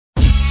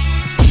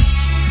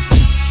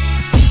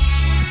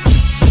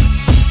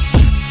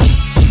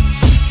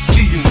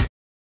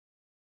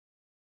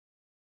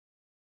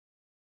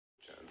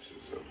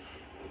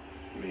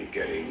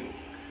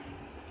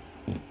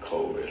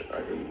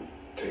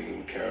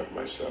protect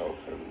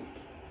myself, and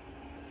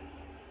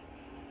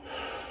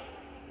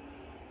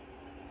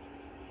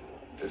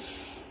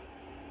this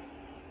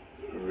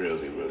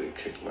really, really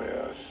kicked my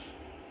ass.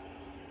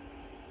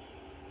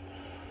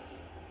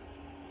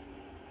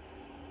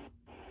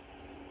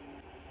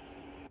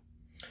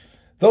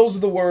 Those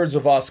are the words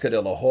of Oscar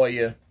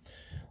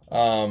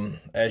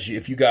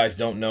if you guys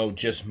don't know,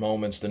 just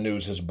moments the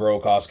news has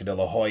broke. Oscar De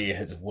La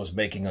Hoya was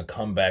making a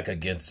comeback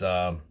against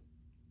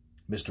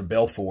Mr.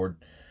 Belfort,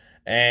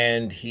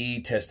 and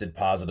he tested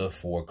positive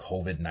for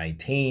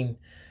COVID-19.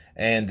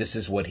 And this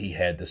is what he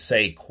had to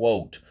say,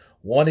 quote,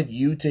 "Wanted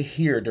you to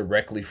hear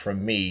directly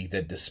from me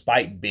that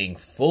despite being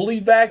fully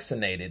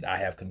vaccinated, I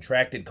have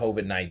contracted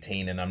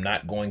COVID-19 and I'm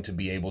not going to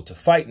be able to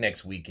fight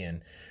next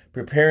weekend.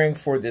 Preparing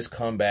for this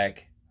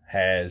comeback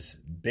has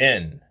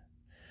been."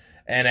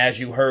 And as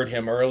you heard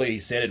him earlier, he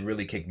said it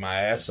really kicked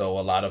my ass. So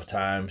a lot of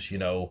times, you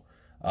know,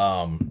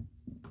 my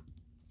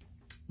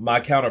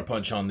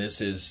counterpunch on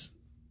this is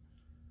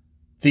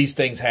these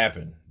things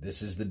happen.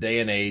 This is the day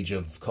and age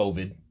of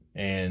COVID.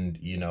 And,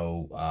 you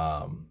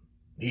know,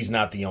 he's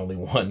not the only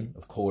one,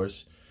 of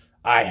course.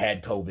 I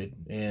had COVID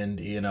and,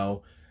 you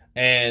know,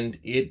 and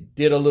it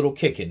did a little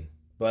kicking.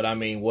 But I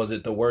mean, was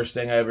it the worst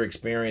thing I ever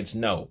experienced?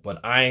 No, but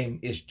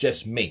it's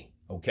just me.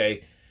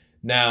 Okay.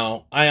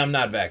 Now, I am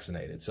not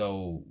vaccinated.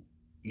 So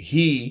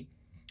he,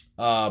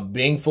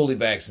 being fully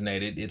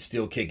vaccinated, it's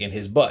still kicking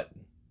his butt.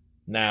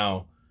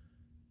 Now,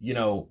 you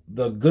know,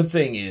 the good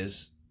thing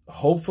is,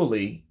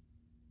 hopefully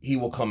he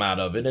will come out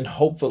of it, and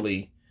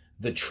hopefully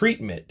the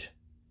treatment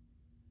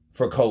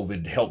for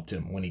COVID helped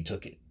him when he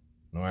took it.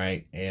 All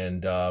right.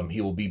 And he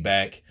will be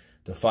back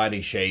to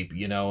fighting shape,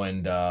 you know,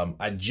 and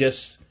I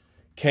just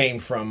came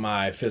from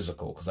my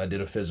physical because I did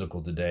a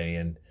physical today,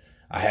 and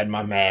I had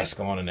my mask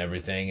on and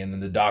everything. And then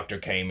the doctor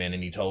came in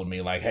and he told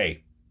me, like,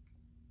 hey,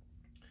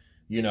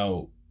 you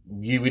know,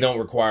 we don't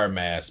require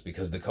masks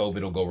because the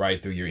COVID will go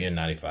right through your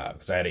N95.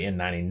 Because I had an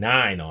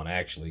N99 on,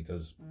 actually,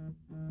 because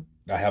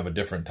I have a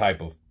different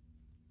type of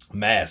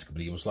mask.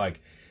 But he was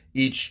like,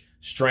 each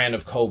strand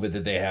of COVID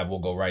that they have will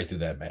go right through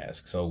that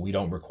mask. So we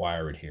don't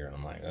require it here. And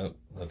I'm like, oh,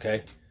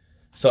 okay.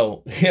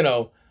 So, you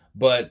know,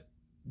 but,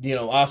 you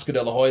know, Oscar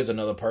De La Hoya is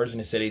another person.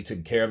 He said he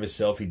took care of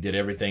himself. He did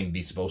everything that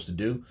he's supposed to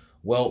do.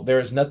 Well, there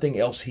is nothing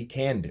else he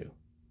can do.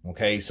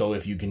 Okay, so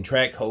if you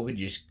contract COVID,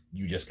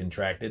 you just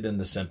contracted, and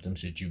the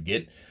symptoms that you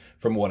get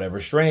from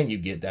whatever strain you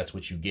get, that's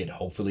what you get.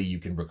 Hopefully you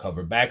can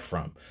recover back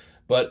from.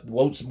 But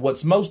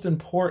what's most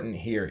important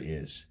here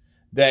is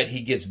that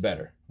he gets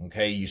better.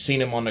 Okay, you've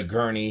seen him on the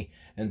gurney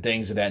and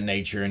things of that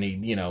nature, and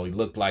he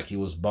looked like he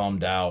was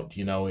bummed out,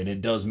 you know, and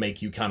it does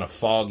make you kind of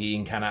foggy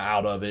and kind of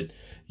out of it.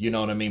 You know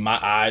what I mean?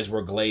 My eyes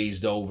were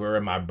glazed over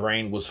and my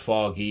brain was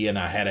foggy, and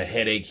I had a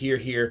headache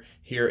here,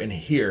 and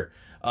here.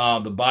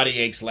 The body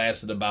aches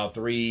lasted about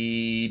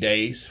 3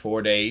 days,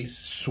 4 days.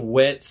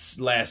 Sweats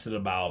lasted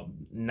about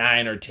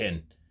 9 or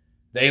 10.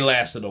 They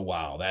lasted a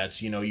while.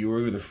 That's, you know, you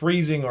were either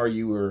freezing or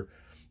you were,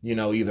 you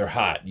know, either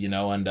hot, you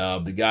know, and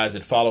the guys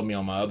that followed me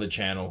on my other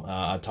channel,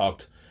 I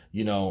talked,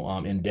 you know,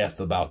 in depth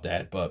about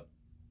that. But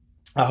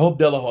I hope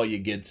De La Hoya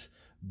gets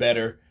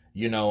better.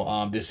 You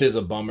know, this is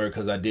a bummer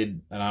because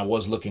I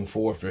was looking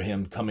forward for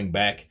him coming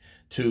back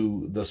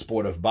to the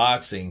sport of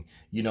boxing,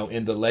 you know,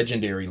 in the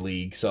Legendary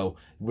League. So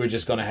we're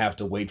just going to have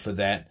to wait for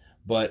that.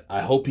 But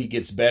I hope he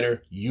gets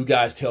better. You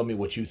guys tell me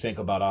what you think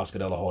about Oscar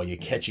De La Hoya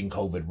catching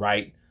COVID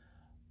right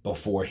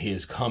before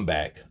his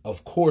comeback.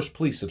 Of course,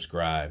 please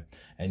subscribe.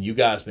 And you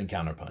guys been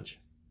Counterpunch.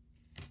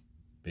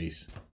 Peace.